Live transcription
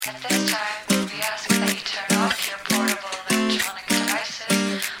At this time, we ask that you turn off your portable electronic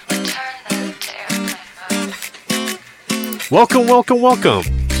devices or turn them to airplane mode. Welcome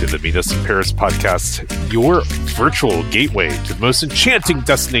to the Meet Us in Paris podcast, your virtual gateway to the most enchanting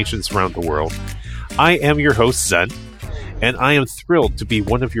destinations around the world. I am your host, Zen, and I am thrilled to be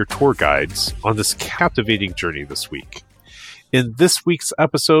one of your tour guides on this captivating journey this week. In this week's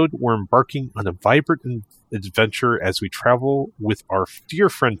episode, we're embarking on a vibrant adventure as we travel with our dear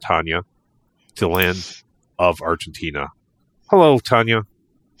friend Tanya to the land of Argentina. Hello, Tanya.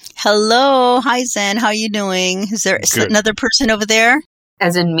 Hello. Hi, Zen. How are you doing? Is there another person over there?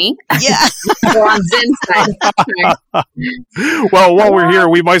 As in me? Yeah. We're on Zen's side. Well, while we're here,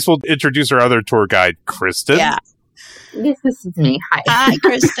 we might as well introduce our other tour guide, Kristen. Yeah. Yes, this is me. Hi. Hi,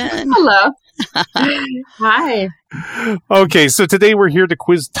 Kristen. Hello. Hi. Okay, so today we're here to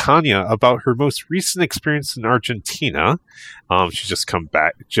quiz Tanya about her most recent experience in Argentina. She just came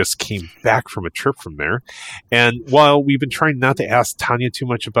back from a trip from there. And while we've been trying not to ask Tanya too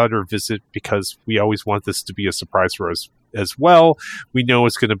much about her visit because we always want this to be a surprise for us as well, we know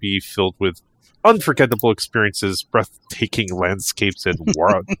it's going to be filled with unforgettable experiences, breathtaking landscapes, and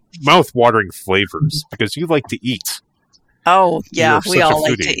mouth-watering flavors because you like to eat. Oh, yeah. You're We such a all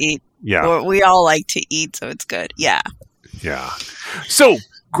like foodie. to eat. Yeah. We all like to eat, so it's good. Yeah. Yeah. So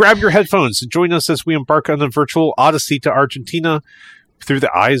grab your headphones and join us as we embark on a virtual odyssey to Argentina through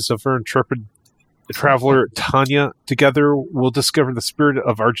the eyes of our intrepid traveler, Tanya. Together, we'll discover the spirit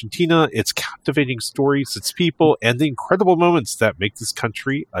of Argentina, its captivating stories, its people, and the incredible moments that make this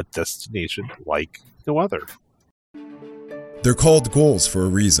country a destination like no other. They're called goals for a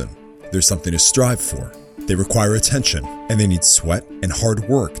reason. There's something to strive for. They require attention, and they need sweat and hard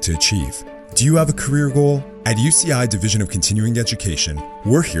work to achieve. Do you have a career goal? At UCI Division of Continuing Education,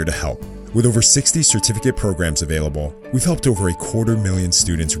 we're here to help. With over 60 certificate programs available, we've helped over 250,000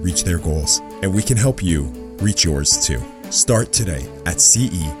 students reach their goals, and we can help you reach yours too. Start today at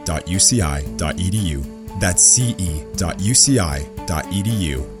ce.uci.edu. That's ce.uci.edu.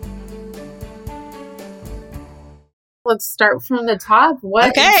 Let's start from the top.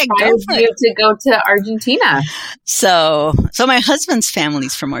 What inspired you to go to Argentina? So my husband's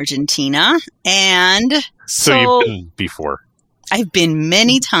family's from Argentina, and So you've been before. I've been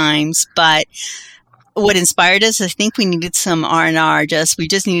many times, but what inspired us, I think we needed some R&R. We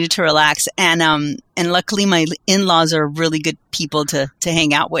just needed to relax, and luckily my in-laws are really good people to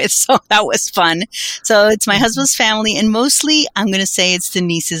hang out with, so that was fun. So it's my husband's family, and mostly I'm going to say it's the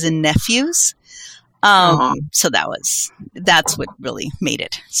nieces and nephews. So that's what really made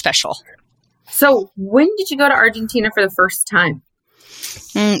it special. So when did you go to Argentina for the first time?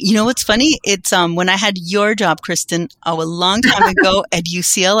 You know what's funny? It's when I had your job, Kristen, a long time ago at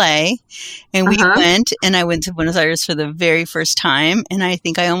UCLA, and we went, and I went to Buenos Aires for the very first time, and I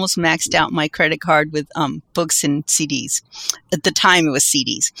think I almost maxed out my credit card with books and CDs. At the time, it was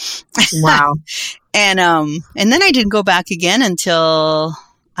CDs. Wow. And then I didn't go back again until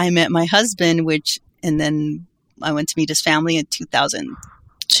I met my husband, and then I went to meet his family in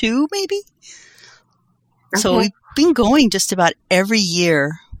 2002, maybe. Okay. So we've been going just about every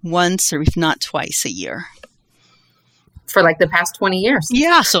year, once or if not twice a year. For like the past 20 years.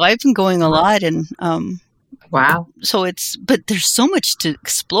 Yeah, so I've been going a lot, and wow. So but there's so much to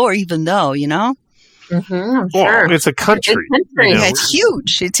explore, even though, you know. Mm-hmm, I'm well, sure. it's a country. Yeah, it's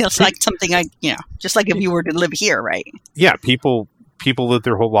huge. It's like something just like if you were to live here, right? Yeah, people live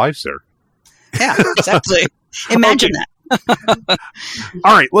their whole lives there. Yeah, exactly. Imagine that.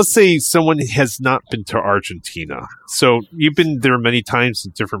 All right, let's say someone has not been to Argentina. So you've been there many times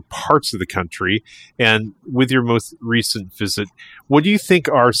in different parts of the country. And with your most recent visit, what do you think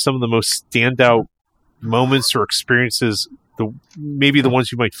are some of the most standout moments or experiences, maybe the ones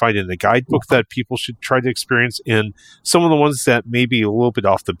you might find in the guidebook that people should try to experience, and some of the ones that may be a little bit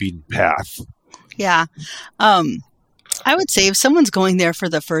off the beaten path? Yeah. I would say if someone's going there for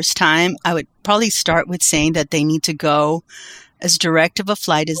the first time, I would probably start with saying that they need to go as direct of a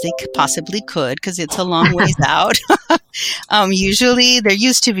flight as they possibly could, because it's a long ways out. Usually there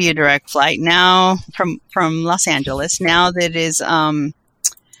used to be a direct flight now from Los Angeles. Now that is,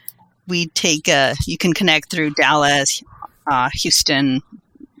 you can connect through Dallas, Houston,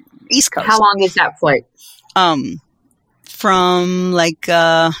 East Coast. How long is that flight? From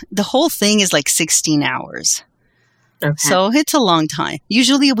the whole thing is like 16 hours. Okay. So it's a long time.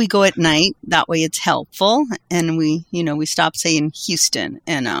 Usually we go at night. That way it's helpful. And we stop, say, in Houston,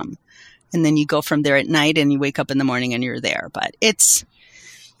 and then you go from there at night and you wake up in the morning and you're there. But it's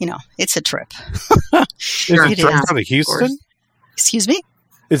a trip. Is it direct out of Houston? Excuse me?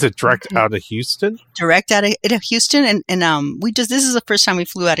 Is it direct out of Houston? Direct out of Houston, and this is the first time we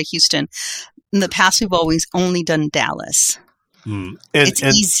flew out of Houston. In the past, we've always only done Dallas. It's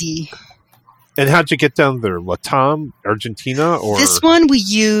easy. And how'd you get down there? Latam, Argentina, or this one we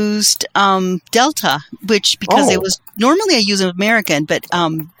used Delta, because it was normally I use American, but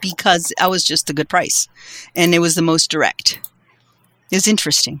because I was just a good price, and it was the most direct. It was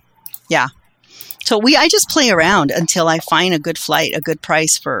interesting, yeah. So I just play around until I find a good flight, a good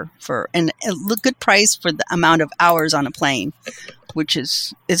price and a good price for the amount of hours on a plane, which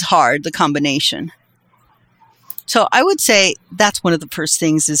is hard, the combination. So I would say that's one of the first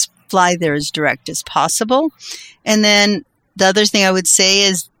things is fly there as direct as possible. And then the other thing I would say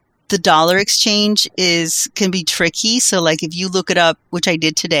is the dollar exchange can be tricky. So like if you look it up, which I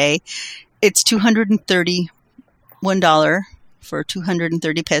did today, it's $231 for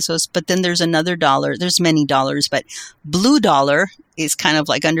 230 pesos. But then there's another dollar. There's many dollars, but blue dollar is kind of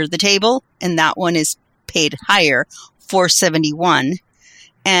like under the table. And that one is paid higher, $471.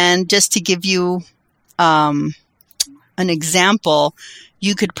 And just to give you an example,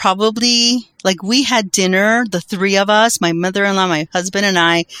 you could probably, like we had dinner, the three of us, my mother-in-law, my husband, and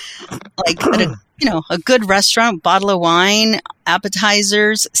I, like at a good restaurant, bottle of wine,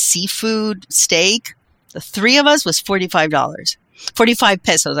 appetizers, seafood, steak. The three of us was $45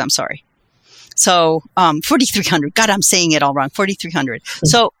 pesos. I'm sorry. So 4,300. God, I'm saying it all wrong. 4,300.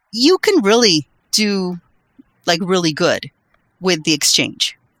 So you can really do like really good with the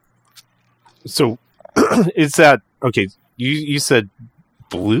exchange. So is that okay? You said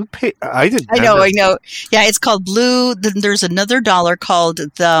blue pay. I know. Yeah, it's called blue. Then there's another dollar called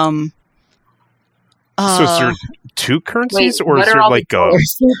the. So is there two currencies, or is there like a?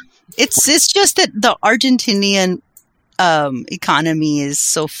 It's just that the Argentinian economy is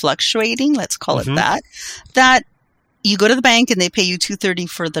so fluctuating. Let's call it that you go to the bank and they pay you $2.30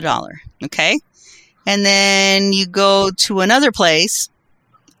 for the dollar. Okay, and then you go to another place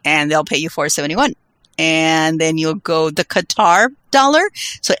and they'll pay you $4.71. And then you'll go the Qatar dollar.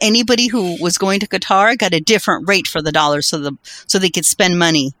 So anybody who was going to Qatar got a different rate for the dollar, so they could spend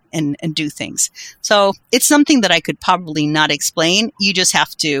money and do things. So it's something that I could probably not explain. You just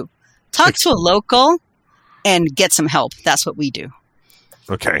have to talk to a local and get some help. That's what we do.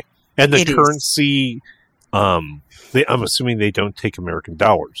 Okay. And the currency, I'm assuming they don't take American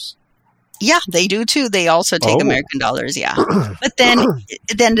dollars. Yeah, they do too. They also take American dollars, yeah. But then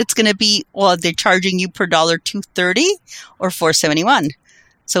it's going to be, they're charging you per dollar $2.30 or $4.71.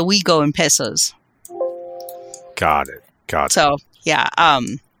 So we go in pesos. Got it. So, yeah.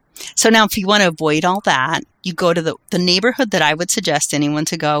 So now if you want to avoid all that, you go to the neighborhood that I would suggest anyone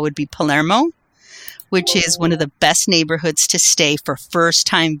to go would be Palermo, which is one of the best neighborhoods to stay for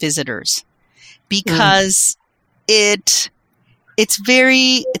first-time visitors because it's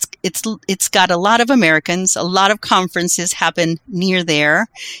got a lot of Americans, a lot of conferences happen near there.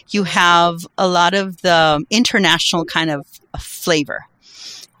 You have a lot of the international kind of flavor.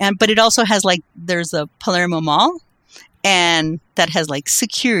 But it also has there's a Palermo Mall and that has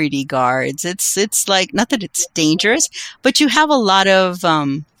security guards. It's like, not that it's dangerous, but you have a lot of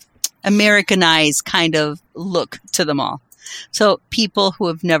Americanized kind of look to the mall. So people who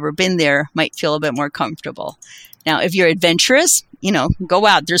have never been there might feel a bit more comfortable. Now, if you're adventurous, go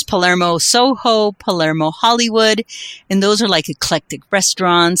out. There's Palermo Soho, Palermo Hollywood, and those are eclectic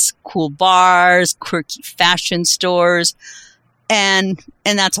restaurants, cool bars, quirky fashion stores, and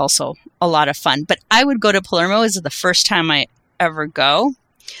that's also a lot of fun. But I would go to Palermo. This is the first time I ever go.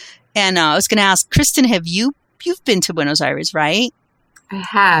 And I was going to ask, Kristen, you've been to Buenos Aires, right? I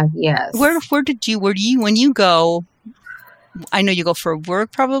have, yes. Where when you go? I know you go for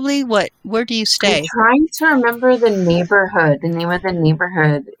work, probably. Where do you stay? I'm trying to remember the name of the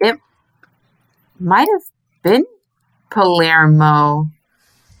neighborhood. It might have been Palermo,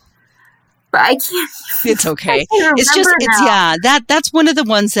 but I can't. It's okay. That's one of the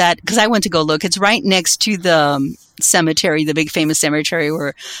ones because I went to go look. It's right next to the cemetery, the big famous cemetery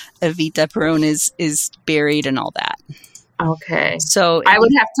where Evita Peron is buried and all that. Okay. So I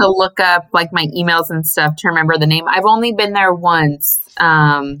would have to look up my emails and stuff to remember the name. I've only been there once.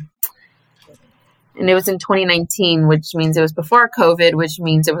 And it was in 2019, which means it was before COVID, which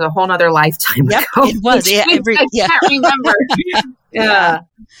means it was a whole nother lifetime ago. It was. Yeah, I can't remember. Yeah.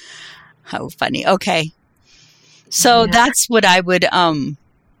 How funny. Okay. So that's what I would go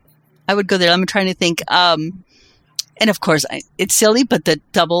there. I'm trying to think. And of course it's silly, but the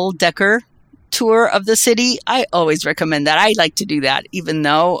double-decker tour of the city, I always recommend that. I like to do that, even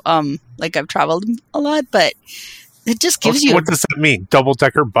though I've traveled a lot, but it just gives you. What does that mean?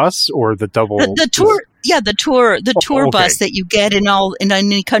 Double-decker bus or the double? The tour. the tour okay. bus that you get in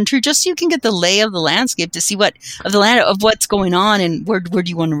any country, just so you can get the lay of the landscape to see what's going on and where do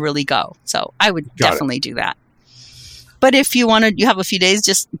you want to really go. So I would definitely do that. But if you have a few days,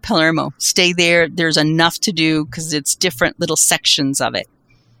 just Palermo, stay there. There's enough to do because it's different little sections of it.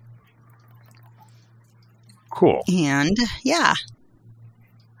 Cool. And yeah.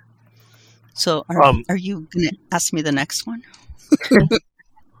 So are you going to ask me the next one?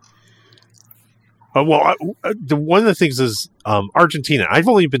 One of the things is Argentina. I've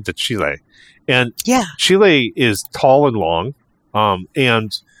only been to Chile, and Chile is tall and long.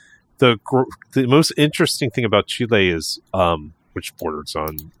 And the most interesting thing about Chile is, which borders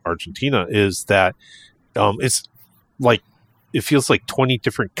on Argentina, is that it's like it feels like 20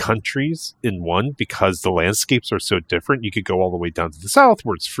 different countries in one because the landscapes are so different. You could go all the way down to the south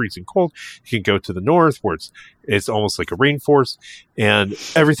where it's freezing cold. You can go to the north where it's almost like a rainforest, and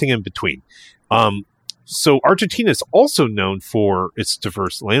everything in between. So Argentina is also known for its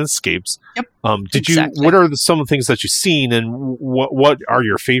diverse landscapes. Yep. What are some of the things that you've seen, and what are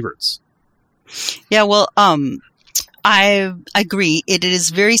your favorites? Yeah, well, I agree. It is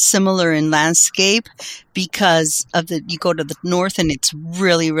very similar in landscape because you go to the north and it's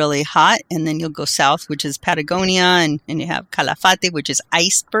really, really hot, and then you'll go south, which is Patagonia, and you have Calafate, which is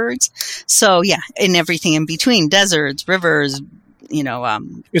icebergs. So yeah, and everything in between, deserts, rivers,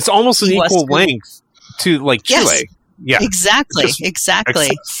 it's almost an equal length to like Chile. Yes, yeah, exactly.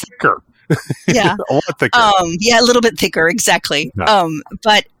 Thicker. Yeah, a lot thicker. A little bit thicker. Exactly. Yeah.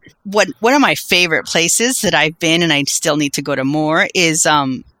 But one of my favorite places that I've been, and I still need to go to more, is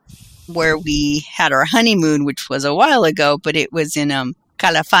where we had our honeymoon, which was a while ago, but it was in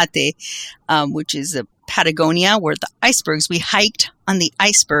Calafate, which is Patagonia, where the icebergs. We hiked on the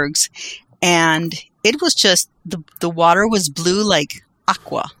icebergs, and it was just the water was blue like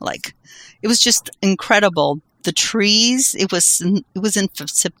aqua, like it was just incredible. The trees, it was in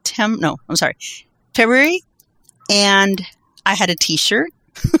September. No, I'm sorry, February, and I had a T-shirt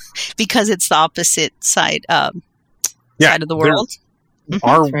because it's the opposite side of the world.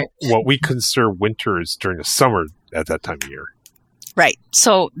 What we consider winter is during the summer at that time of year. Right.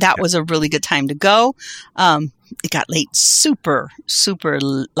 So that was a really good time to go. It got late, super, super,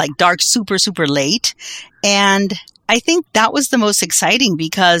 like dark, super, super late. And I think that was the most exciting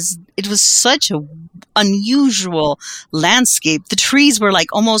because it was such a unusual landscape. The trees were like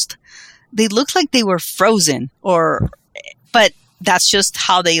they looked like they were frozen but that's just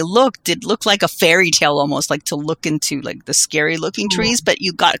how they looked. It looked like a fairy tale almost, like to look into like the scary looking trees, but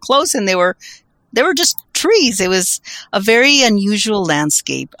you got close and they were just trees. It was a very unusual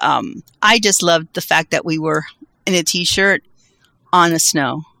landscape. I just loved the fact that we were in a T-shirt on the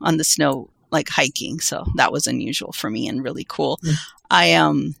snow, like hiking. So that was unusual for me and really cool.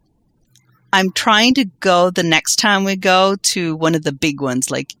 I'm trying to go the next time we go to one of the big ones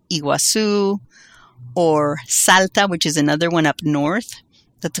like Iguazu or Salta, which is another one up north.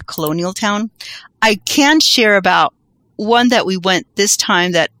 That's a colonial town. I can share about one that we went this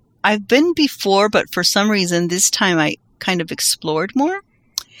time that I've been before, but for some reason this time I kind of explored more.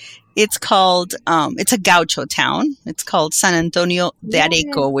 It's called, it's a gaucho town. It's called San Antonio de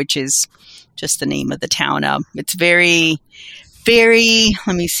Areco, which is just the name of the town. It's very, very,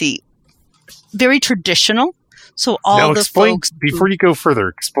 very traditional. So folks. Before you go further,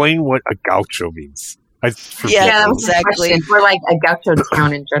 explain what a gaucho means. Exactly. We're like a gaucho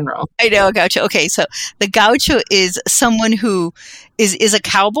town in general. I know, a gaucho. Okay, so the gaucho is someone who is a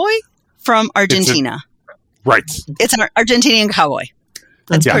cowboy from Argentina. Right. It's an Argentinian cowboy.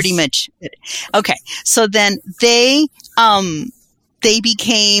 That's pretty much it. Okay, so then they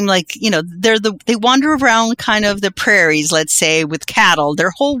became like, they wander around kind of the prairies, let's say, with cattle. Their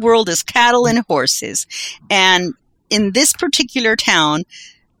whole world is cattle and horses. And in this particular town,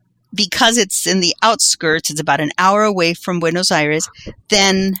 because it's in the outskirts, it's about an hour away from Buenos Aires,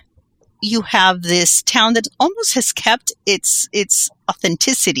 then you have this town that almost has kept its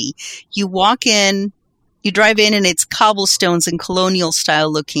authenticity. You walk in, you drive in, and it's cobblestones and colonial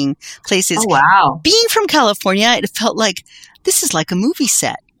style looking places. Oh, wow. Being from California, it felt like this is like a movie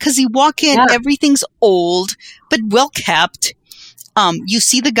set because you walk in, everything's old, but well kept. You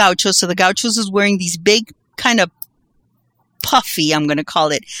see the gauchos. So the gauchos is wearing these big kind of puffy, I'm going to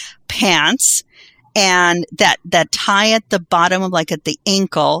call it, pants, and that tie at the bottom of like at the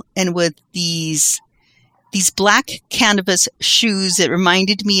ankle, and with these black canvas shoes that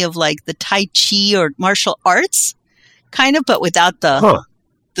reminded me of like the Tai Chi or martial arts kind of, but without the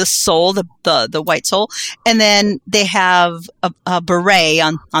sole, the white sole. And then they have a beret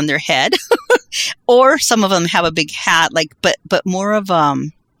on their head or some of them have a big hat, like, but more of a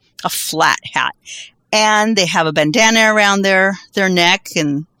flat hat. and they have a bandana around their neck,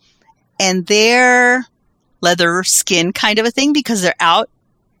 and they're leather skin kind of a thing because they're out,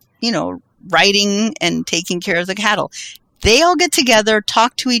 riding and taking care of the cattle. They all get together,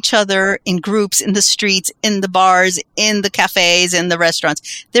 talk to each other in groups, in the streets, in the bars, in the cafes, in the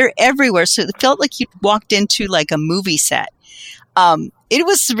restaurants. They're everywhere. So it felt like you walked into like a movie set. It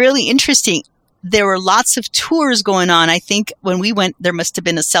was really interesting. There were lots of tours going on. I think when we went, there must have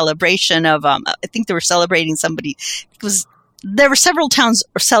been a celebration of, I think they were celebrating somebody. There were several towns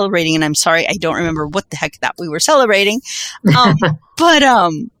celebrating, and I'm sorry, I don't remember what the heck that we were celebrating.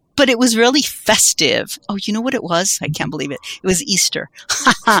 But it was really festive. Oh, you know what it was? I can't believe it. It was Easter.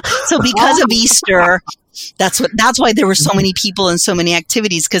 So because of Easter, that's why there were so many people and so many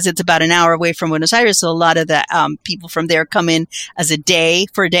activities, because it's about an hour away from Buenos Aires. So a lot of the people from there come in as a day,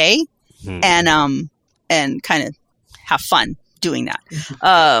 and kind of have fun doing that.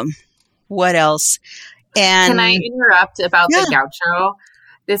 What else? And can I interrupt about the gaucho?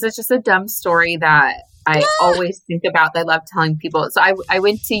 This is just a dumb story that I always think about, that I love telling people. So I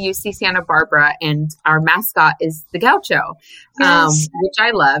went to UC Santa Barbara, and our mascot is the gaucho, which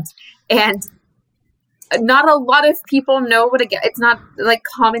I loved. And not a lot of people know what it's not like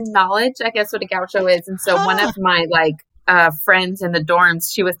common knowledge, I guess, what a gaucho is. And so one of my friends in the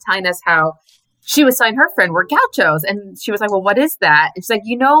dorms, she was telling us how she was telling her friend we're gauchos. And she was like, well, what is that? And she's like,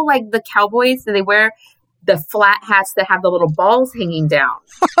 like the cowboys, they wear the flat hats that have the little balls hanging down.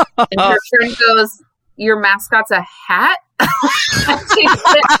 And her friend goes, your mascot's a hat? I'm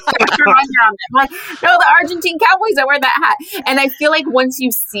like, no, the Argentine Cowboys, I wear that hat. And I feel like once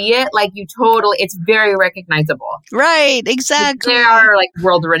you see it, it's very recognizable. Right, exactly. They are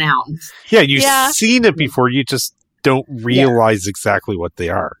world renowned. Yeah, you've seen it before. You just don't realize exactly what they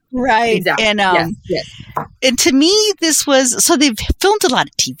are. Right. Exactly. And, yes. And to me, this was, so they've filmed a lot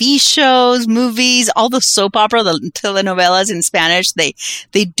of TV shows, movies, all the soap opera, the telenovelas in Spanish. They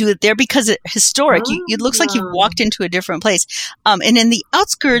do it there because it's historic. It looks like you've walked into a different place. And in the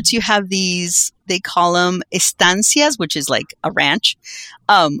outskirts, you have these, they call them estancias, which is like a ranch,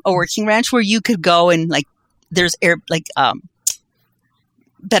 a working ranch where you could go and there's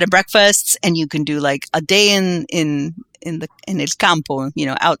bed and breakfasts, and you can do a day in el campo,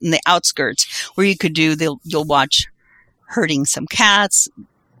 out in the outskirts, where you could you'll watch herding some cats,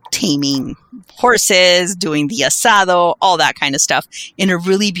 taming horses, doing the asado, all that kind of stuff in a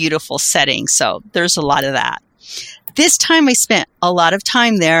really beautiful setting. So there's a lot of that. This time I spent a lot of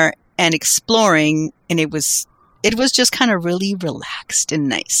time there and exploring, and it was just kind of really relaxed and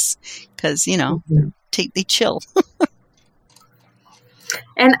nice because, they chill.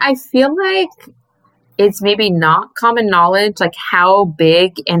 And I feel like it's maybe not common knowledge, how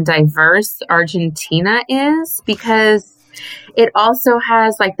big and diverse Argentina is, because it also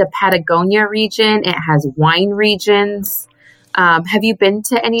has the Patagonia region. It has wine regions. Have you been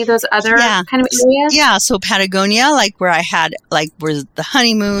to any of those other kind of areas? Yeah. So Patagonia, where I had, where the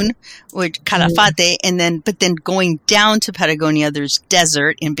honeymoon with Calafate, but then going down to Patagonia, there's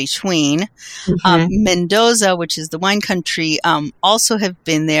desert in between. Mendoza, which is the wine country, also have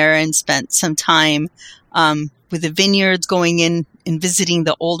been there and spent some time, with the vineyards, going in and visiting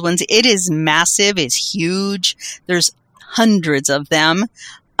the old ones. It is massive. It's huge. There's hundreds of them.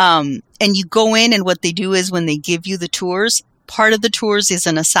 And you go in, and what they do is when they give you the tours, part of the tours is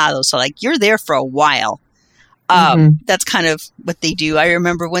an asado. So you're there for a while. That's kind of what they do. I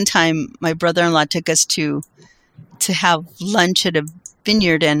remember one time my brother-in-law took us to have lunch at a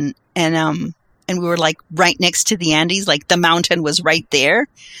vineyard, and we were right next to the Andes, the mountain was right there.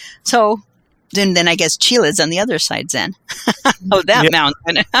 So then I guess Chile's on the other side then.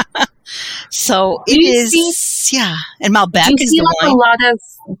 Mountain. So it is, and Malbec is the wine. A lot of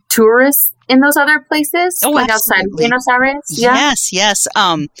tourists in those other places, outside of Buenos Aires? Yeah? Yes.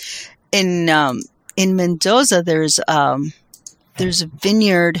 In Mendoza, there's a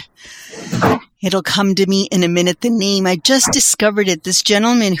vineyard. It'll come to me in a minute, the name. I just discovered it. This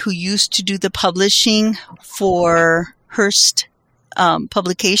gentleman who used to do the publishing for Hearst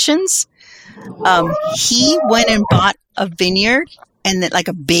Publications, he went and bought a vineyard, and then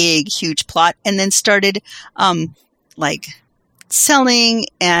a big, huge plot, and then started selling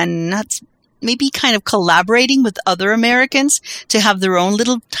and maybe kind of collaborating with other Americans to have their own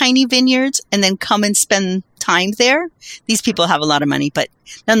little tiny vineyards and then come and spend time there. These people have a lot of money, but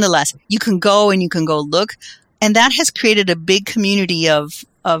nonetheless, you can go and you can go look. And that has created a big community of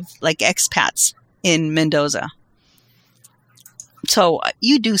expats in Mendoza. So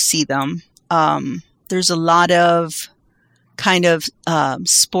you do see them. There's a lot of kind of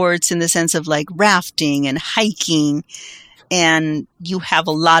sports in the sense of rafting and hiking and you have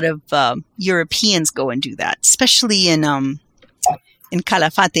a lot of Europeans go and do that, especially in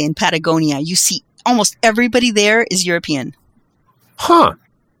Calafate in Patagonia. You see almost everybody there is European. Huh.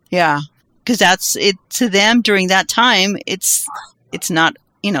 Yeah, because that's it to them during that time. It's not,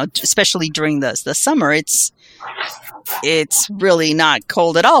 especially during the summer. It's really not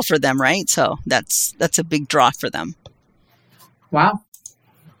cold at all for them, right? So that's a big draw for them. Wow,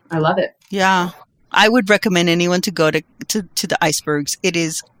 I love it. Yeah, I would recommend anyone to go to the icebergs. It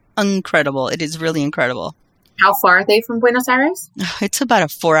is incredible. It is really incredible. How far are they from Buenos Aires? It's about a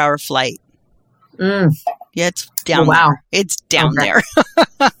 4-hour flight. Mm. Yeah, it's down wow. there. It's down there.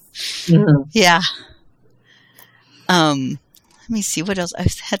 Mm-hmm. Yeah. Let me see what else.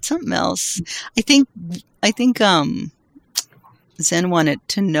 I've had something else. I think Zen wanted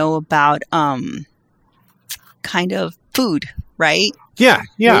to know about kind of food, right? Yeah.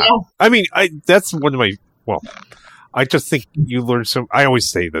 I mean, that's one of my. Well, I just think you learn so. I always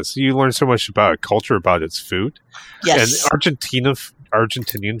say this: you learn so much about a culture, about its food. Yes. And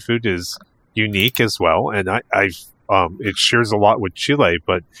Argentinian food is unique as well, and it shares a lot with Chile.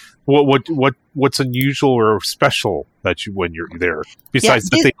 But what's unusual or special that when you're there besides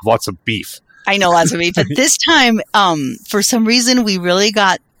that they have lots of beef? I know lots of beef, but this time, for some reason, we really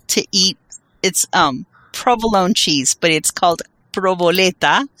got to eat. It's provolone cheese, but it's called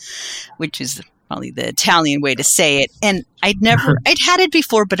provoleta, which is probably the Italian way to say it. And I'd had it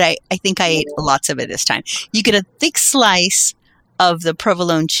before, but I think I ate lots of it this time. You get a thick slice of the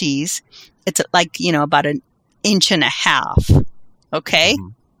provolone cheese. It's like, about 1.5 inches. Okay. Mm-hmm.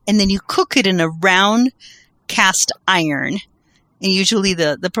 And then you cook it in a round cast iron. And usually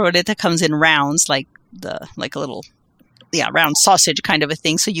the provoleta comes in rounds, like a little, round sausage kind of a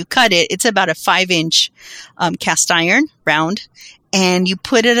thing. So you cut it. It's about a 5-inch cast iron round. And you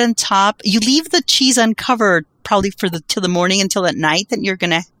put it on top. You leave the cheese uncovered probably till the morning until at night. Then you're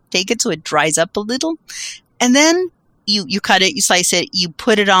going to take it so it dries up a little. And then you cut it, you slice it, you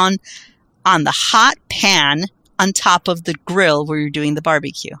put it on the hot pan on top of the grill where you're doing the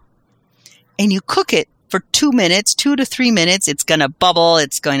barbecue. And you cook it for 2 minutes, 2 to 3 minutes. It's going to bubble.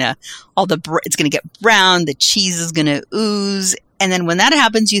 It's going to get brown. The cheese is going to ooze. And then when that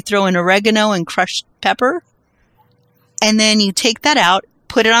happens, you throw in oregano and crushed pepper. And then you take that out,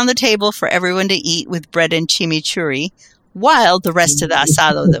 put it on the table for everyone to eat with bread and chimichurri while the rest of the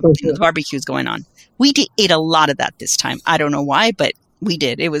asado, the barbecue is going on. We ate a lot of that this time. I don't know why, but we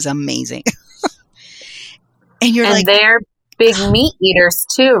did. It was amazing. And they're big meat eaters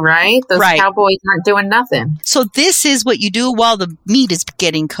too, right? Those cowboys aren't doing nothing. So this is what you do while the meat is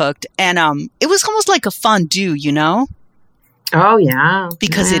getting cooked. And it was almost like a fondue, Oh, yeah.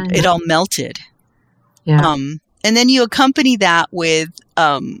 Because it all melted. Yeah. And then you accompany that with,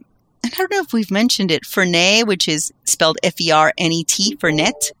 and I don't know if we've mentioned it, Fernet, which is spelled Fernet,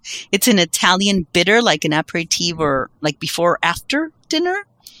 Fernet. It's an Italian bitter, like an aperitif or like before or after dinner.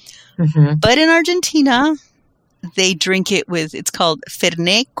 Mm-hmm. But in Argentina, they drink it it's called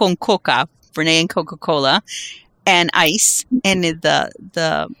Fernet con Coca, Fernet and Coca-Cola, and ice. And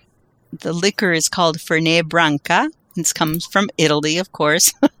the liquor is called Fernet Branca. It comes from Italy, of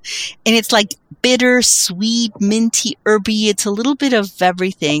course. And it's like bitter, sweet, minty, herby. It's a little bit of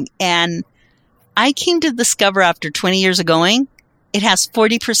everything. And I came to discover after 20 years of going, it has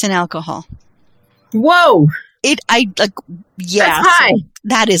 40% alcohol. Whoa. That's high. So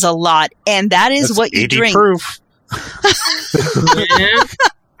that is a lot. And that's what you 80 drink. Proof.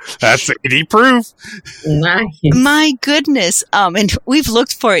 That's 80 proof. Nice. My goodness. And we've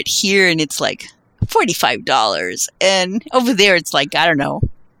looked for it here and it's like $45. And over there it's like, I don't know,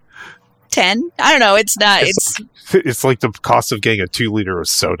 10. I don't know. It's not. It's like the cost of getting a 2-liter of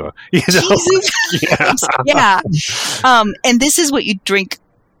soda. Yeah. And this is what you drink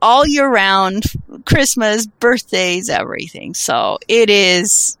all year round, Christmas, birthdays, everything. So it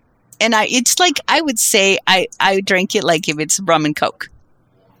is. And it's like, I would say I drink it like if it's rum and Coke.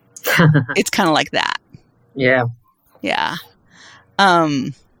 It's kind of like that. Yeah. Yeah.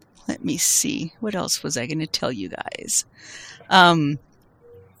 Let me see. What else was I going to tell you guys? I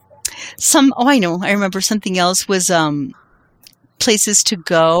know. I remember something else was places to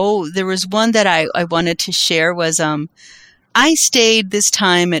go. There was one that I wanted to share was I stayed this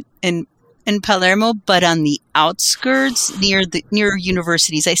time in Palermo, but on the outskirts near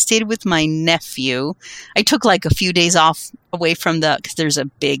universities. I stayed with my nephew. I took like a few days off away from because there's a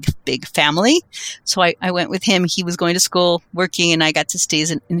big family. So I went with him. He was going to school, working, and I got to stay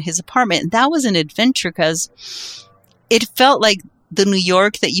in his apartment. And that was an adventure because it felt like the New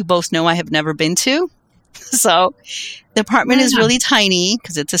York that you both know I have never been to. So the apartment is really tiny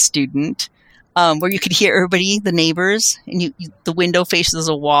because it's a student. where you could hear everybody, the neighbors, and the window faces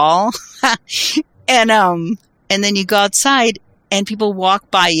a wall. And then you go outside and people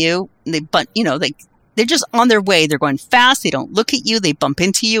walk by you and they're just on their way. They're going fast. They don't look at you. They bump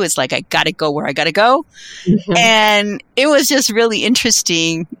into you. It's like, I got to go where I got to go. Mm-hmm. And it was just really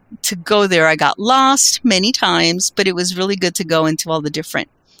interesting to go there. I got lost many times, but it was really good to go into all the different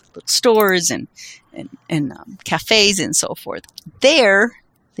stores and cafes and so forth.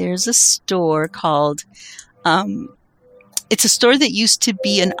 There's a store called, it's a store that used to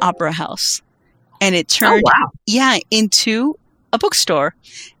be an opera house. And it turned, into a bookstore.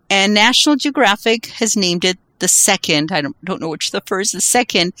 And National Geographic has named it the second, I don't know which the first, the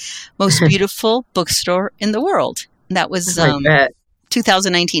second most beautiful bookstore in the world. And that was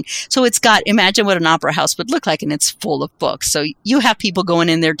 2019. So it's got, imagine what an opera house would look like, and it's full of books. So you have people going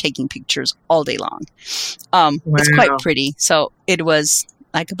in there taking pictures all day long. It's quite pretty. So it was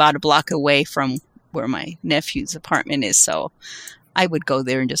like about a block away from where my nephew's apartment is. So I would go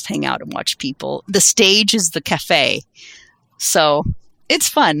there and just hang out and watch people. The stage is the cafe. So it's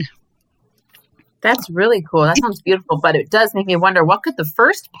fun. That's really cool. That sounds beautiful, but it does make me wonder, what could the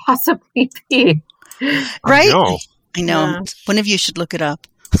first possibly be? Right? I know. Yeah. One of you should look it up.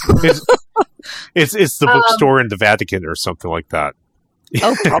 It's the bookstore in the Vatican or something like that.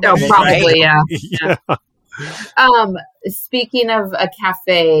 Oh, probably, right? Yeah. Speaking of a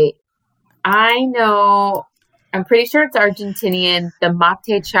cafe, I'm pretty sure it's Argentinian, the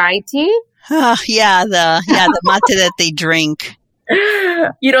mate chai tea. The mate that they drink.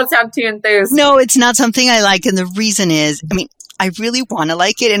 You don't sound too enthused. No, it's not something I like. And the reason is, I really want to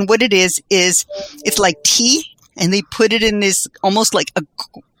like it. And what it is it's like tea, and they put it in this almost like a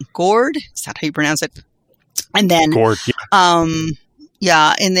gourd. Is that how you pronounce it? And then, gourd,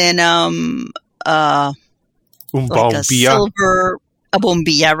 yeah. And then, like a silver, a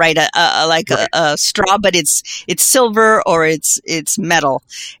bombilla, right? A straw, but it's silver or it's metal.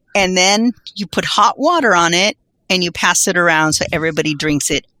 And then you put hot water on it and you pass it around so everybody drinks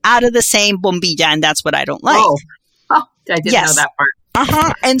it out of the same bombilla. And that's what I don't like. Oh I didn't know that part.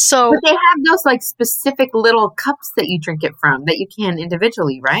 And so, but they have those like specific little cups that you drink it from that you can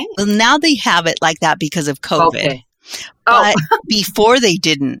individually, right? Well, now they have it like that because of COVID. Okay. But before they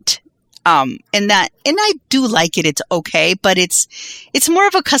didn't. And I do like it. It's okay, but it's more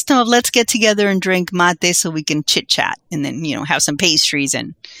of a custom of let's get together and drink mate so we can chit chat and then, have some pastries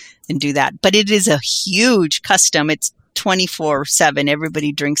and do that. But it is a huge custom. It's 24/7.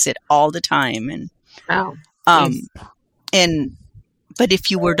 Everybody drinks it all the time. And, but if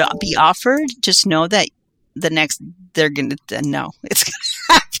you were to be offered, just know that they're going to, no, it's going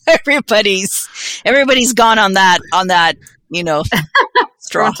to everybody's gone on that,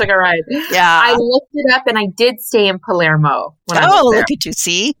 straw. Took a ride. Yeah. I looked it up and I did stay in Palermo when I was there. Look at you,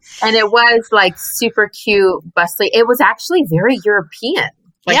 see? And it was like super cute, bustly. It was actually very European,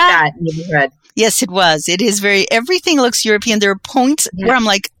 that neighborhood. Yes, it was. It is everything looks European. There are points where I'm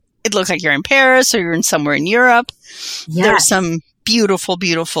like, it looks like you're in Paris or you're in somewhere in Europe. Yes. There's some beautiful,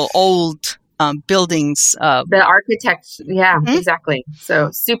 beautiful old buildings. The architecture. Yeah, exactly.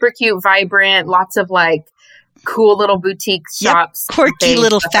 So super cute, vibrant, lots of like cool little boutique shops. Quirky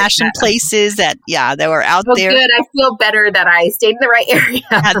little fashion places that were out there. Good. I feel better that I stayed in the right area.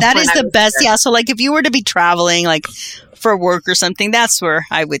 Yeah, that is the best. There. Yeah. So like if you were to be traveling like for work or something, that's where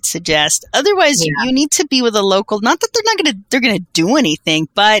I would suggest. Otherwise you need to be with a local, not that they're going to do anything,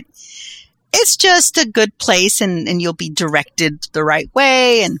 but it's just a good place and you'll be directed the right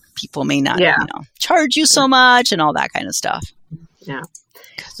way and people may not, charge you so much and all that kind of stuff. Yeah.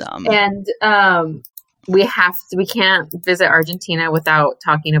 We can't visit Argentina without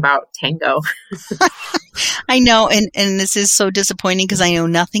talking about tango. I know, and this is so disappointing because I know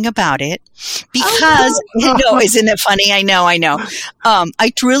nothing about it. Because isn't it funny? I know.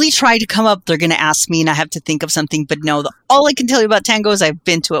 I really try to come up. They're going to ask me, and I have to think of something. But no, all I can tell you about tango is I've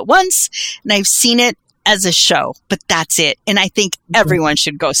been to it once, and I've seen it as a show. But that's it. And I think everyone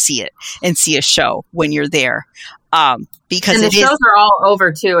should go see it and see a show when you're there, because the shows are all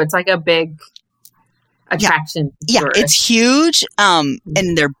over too. It's like a big attraction. Yeah, it's huge. And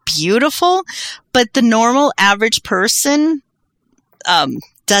they're beautiful, but the normal average person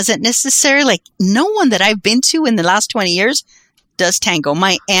doesn't necessarily, like, no one that I've been to in the last 20 years does tango.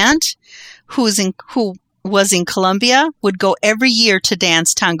 My aunt, who was in Colombia, would go every year to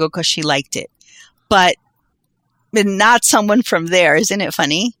dance tango because she liked it, but not someone from there. Isn't it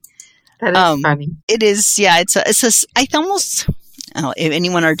funny? That is funny. It is. Yeah. If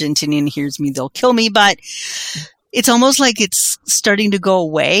anyone Argentinian hears me, they'll kill me. But it's almost like it's starting to go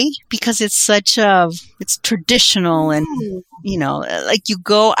away because it's it's traditional and, like you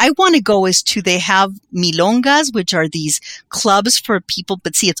go, I want to go they have milongas, which are these clubs for people,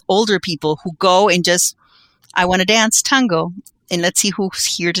 but see, it's older people who go and I want to dance tango and let's see who's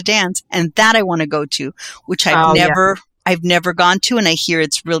here to dance. And that I want to go to, which I've never gone to. And I hear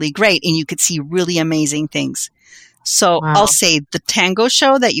it's really great and you could see really amazing things. So I'll say the tango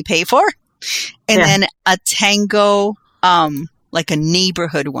show that you pay for. And then a tango, like a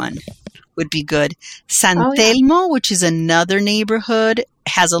neighborhood one would be good. San Telmo, which is another neighborhood,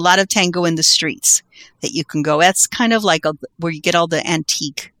 has a lot of tango in the streets that you can go. That's kind of like where you get all the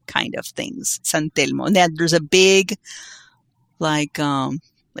antique kind of things. San Telmo. And then there's a big, like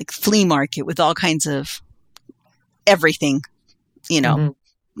flea market with all kinds of everything,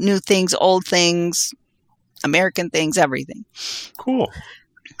 new things, old things, American things, everything. Cool.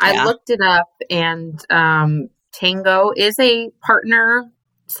 I looked it up, and tango is a partner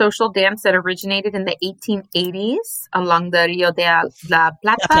social dance that originated in the 1880s along the Rio de la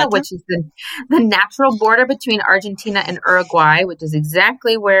Plata, which is the natural border between Argentina and Uruguay, which is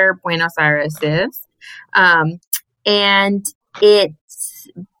exactly where Buenos Aires is. And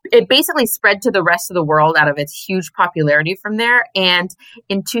it basically spread to the rest of the world out of its huge popularity from there. And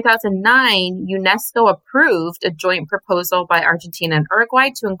in 2009, UNESCO approved a joint proposal by Argentina and Uruguay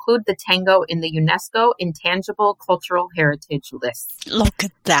to include the tango in the UNESCO Intangible Cultural Heritage List. Look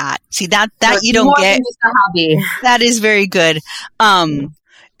at that. See, that so you don't get. Just a hobby. That is very good. And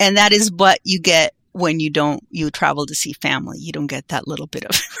that is what you get when you travel to see family. You don't get that little bit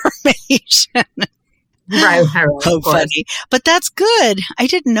of information. Right. So funny. But that's good. I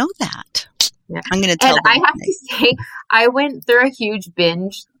didn't know that. Yeah. I'm going to tell them. I have to say, I went through a huge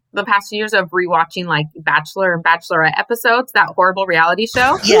binge the past few years of rewatching like Bachelor and Bachelorette episodes, that horrible reality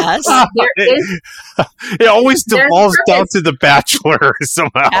show. Yes. It always devolves down to The Bachelor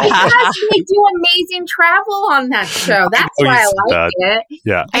somehow. Yes, they do amazing travel on that show. That's why I like it.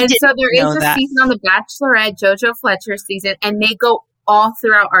 Yeah. And so there is a season on The Bachelorette, JoJo Fletcher's season, and they go all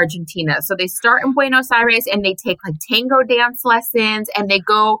throughout Argentina. So they start in Buenos Aires and they take like tango dance lessons and they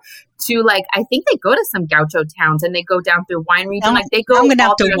go to I think they go to some gaucho towns and they go down through wine region. They go. I'm going to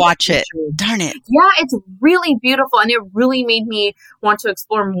have to watch it. Darn it. Yeah, it's really beautiful. And it really made me want to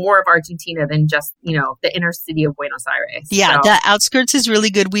explore more of Argentina than just, the inner city of Buenos Aires. Yeah, the outskirts is really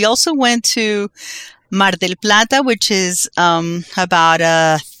good. We also went to Mar del Plata, which is about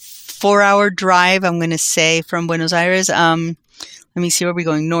a 4-hour drive, I'm going to say, from Buenos Aires. Let me see where we're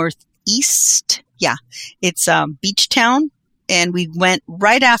going. Northeast. Yeah. It's beach town. And we went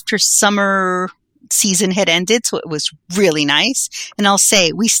right after summer season had ended. So it was really nice. And I'll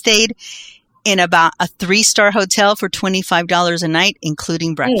say we stayed in about a 3-star hotel for $25 a night,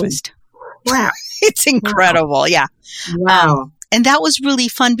 including breakfast. Wow. It's incredible. Wow. Yeah. Wow. And that was really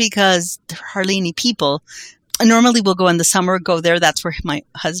fun because there are hardly any people. Normally we'll go in the summer, go there. That's where my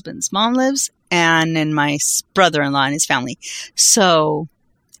husband's mom lives. And then my brother-in-law and his family. So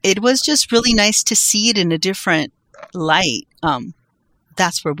it was just really nice to see it in a different light.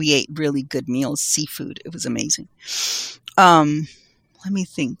 That's where we ate really good meals, seafood. It was amazing. Let me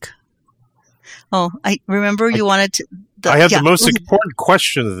think. Oh, I remember you wanted to. I have the most important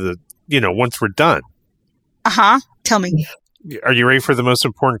question of the, once we're done. Tell me. Are you ready for the most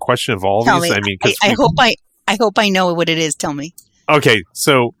important question of all Tell these? Me. I mean, I hope I know what it is. Tell me. Okay,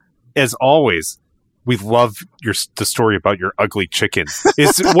 so as always, we love the story about your ugly chicken.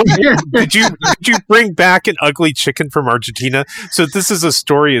 Did you bring back an ugly chicken from Argentina? So this is a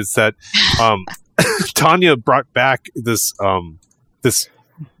story. Is that Tanya brought back this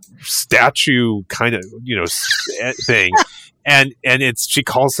statue kind of thing, and she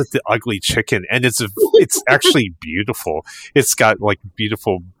calls it the ugly chicken, and it's actually beautiful. It's got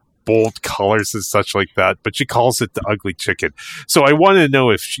beautiful bold colors and such like that, but she calls it the ugly chicken. So I want to know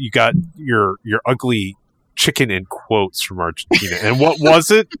if you got your ugly chicken in quotes from Argentina, and what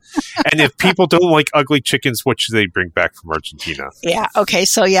was it? And if people don't like ugly chickens, what should they bring back from Argentina? Yeah. Okay.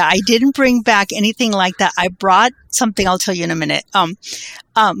 So I didn't bring back anything like that. I brought something I'll tell you in a minute.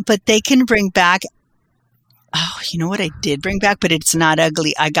 But they can bring back. Oh, you know what I did bring back, but it's not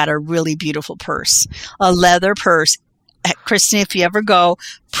ugly. I got a really beautiful purse, a leather purse. Kristen, if you ever go,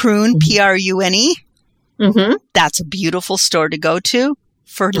 Prune, Prune, that's a beautiful store to go to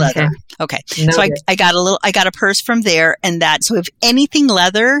for leather. Okay. So I got a purse from there, and so if anything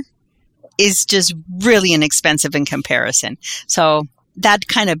leather is just really inexpensive in comparison. So that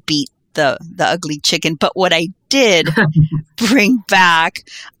kind of beat the ugly chicken. But what I did bring back,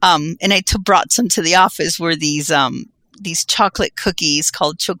 and I brought some to the office, were these chocolate cookies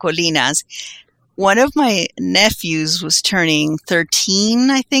called chocolinas, one of my nephews was turning 13,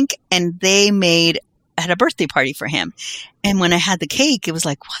 I think, and they had a birthday party for him. And when I had the cake, it was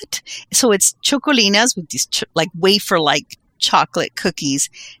like, what? So it's chocolinas with these like wafer-like chocolate cookies,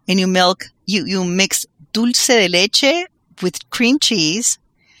 and you mix dulce de leche with cream cheese,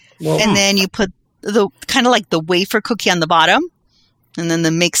 and then you put the kind of like the wafer cookie on the bottom, and then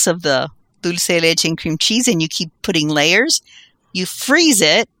the mix of the dulce de leche and cream cheese, and you keep putting layers. You freeze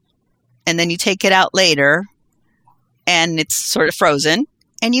it, and then you take it out later, and it's sort of frozen,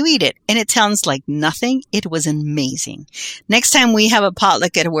 and you eat it. And it sounds like nothing. It was amazing. Next time we have a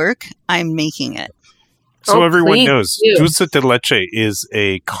potluck at work, I'm making it. So everyone knows, do. dulce de leche is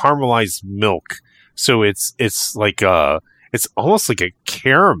a caramelized milk. So it's like it's almost like a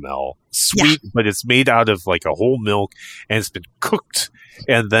caramel, sweet, but it's made out of like a whole milk, and it's been cooked,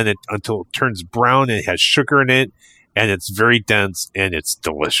 and then until it turns brown, and it has sugar in it, and it's very dense, and it's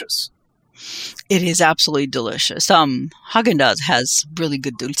delicious. It is absolutely delicious. Haagen-Dazs has really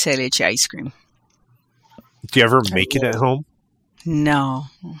good dulce de leche ice cream. Do you ever make it at home? No,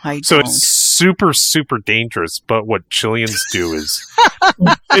 I don't. So it's super, super dangerous, but what Chileans do is...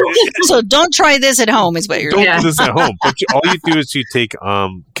 So don't try this at home, is what you're saying. Don't do this at home. But all you do is you take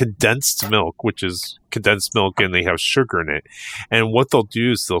condensed milk, which is condensed milk, and they have sugar in it. And what they'll do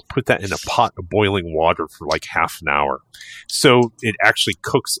is they'll put that in a pot of boiling water for like half an hour. So it actually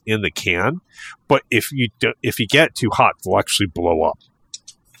cooks in the can. But if you get it too hot, they'll actually blow up.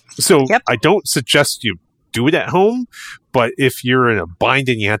 So I don't suggest you do it at home, but if you're in a bind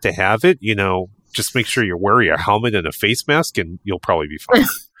and you have to have it, just make sure you're wearing a helmet and a face mask, and you'll probably be fine.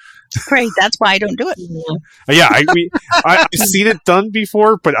 Great, that's why I don't do it. Yeah, I've seen it done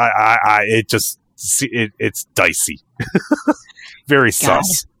before, but it's dicey, very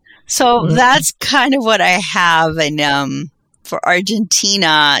sus. So that's kind of what I have, and for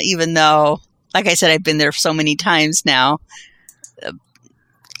Argentina, even though, like I said, I've been there so many times now.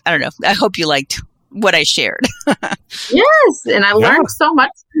 I don't know. I hope you liked what I shared. Yes, and I learned so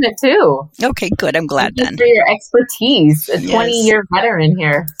much from it too. Okay, good. I'm glad Thank then. you for your expertise, a 20-year veteran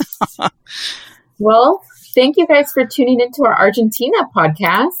here. Well, thank you guys for tuning into our Argentina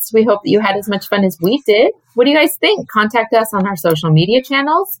podcast. We hope that you had as much fun as we did. What do you guys think? Contact us on our social media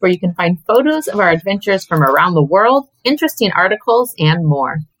channels, where you can find photos of our adventures from around the world, interesting articles, and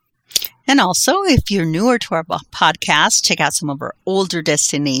more. And also, if you're newer to our podcast, check out some of our older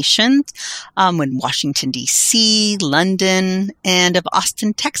destinations in Washington, D.C., London, and of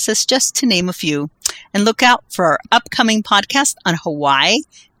Austin, Texas, just to name a few. And look out for our upcoming podcast on Hawaii,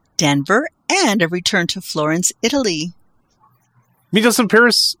 Denver, and a return to Florence, Italy. Meet Us in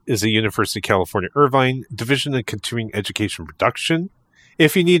Paris is a University of California Irvine Division of Continuing Education production.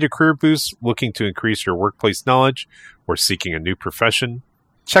 If you need a career boost, looking to increase your workplace knowledge, or seeking a new profession,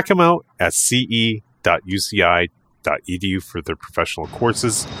 check them out at ce.uci.edu for their professional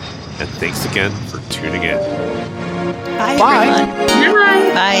courses. And thanks again for tuning in. Bye, Bye.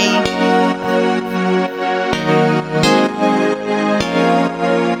 everyone. Bye. Bye.